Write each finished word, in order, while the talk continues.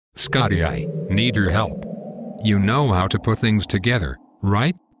Scotty, I need your help. You know how to put things together,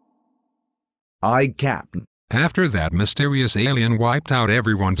 right? Aye, Captain. After that mysterious alien wiped out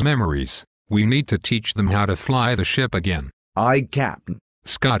everyone's memories, we need to teach them how to fly the ship again. Aye, Captain.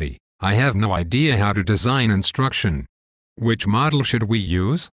 Scotty, I have no idea how to design instruction. Which model should we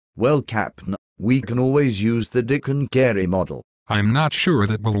use? Well, Captain, we can always use the Dick and Carey model. I'm not sure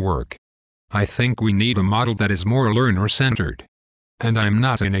that will work. I think we need a model that is more learner-centered. And I'm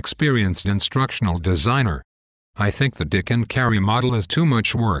not an experienced instructional designer. I think the Dick and Carey model is too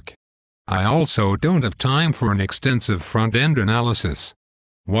much work. I also don't have time for an extensive front-end analysis.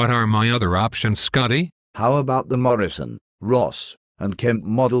 What are my other options, Scotty? How about the Morrison, Ross, and Kemp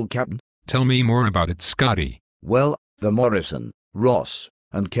model, Captain? Tell me more about it, Scotty. Well, the Morrison, Ross,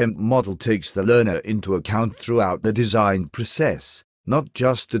 and Kemp model takes the learner into account throughout the design process, not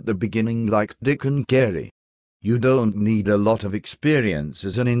just at the beginning like Dick and Carey. You don't need a lot of experience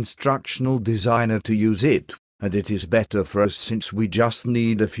as an instructional designer to use it, and it is better for us since we just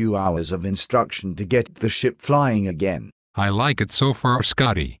need a few hours of instruction to get the ship flying again. I like it so far,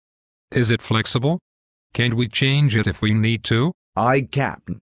 Scotty. Is it flexible? Can we change it if we need to? Aye,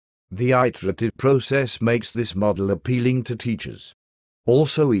 Captain. The iterative process makes this model appealing to teachers.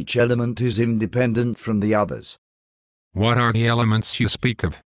 Also, each element is independent from the others. What are the elements you speak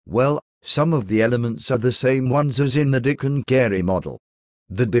of? Well, some of the elements are the same ones as in the Dick and Carey model.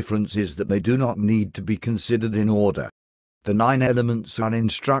 The difference is that they do not need to be considered in order. The 9 elements are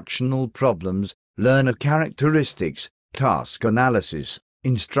instructional problems, learner characteristics, task analysis,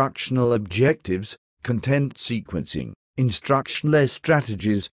 instructional objectives, content sequencing, instructional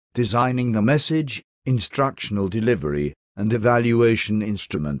strategies, designing the message, instructional delivery, and evaluation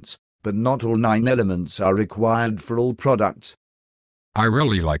instruments, but not all 9 elements are required for all products. I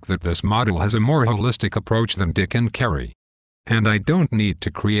really like that this model has a more holistic approach than Dick and Carey. And I don't need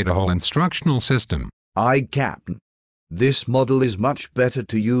to create a whole instructional system. Aye, Captain. This model is much better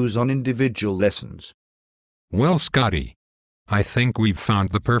to use on individual lessons. Well, Scotty, I think we've found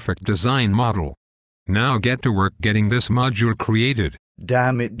the perfect design model. Now get to work getting this module created.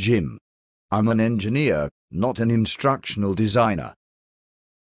 Damn it, Jim. I'm an engineer, not an instructional designer.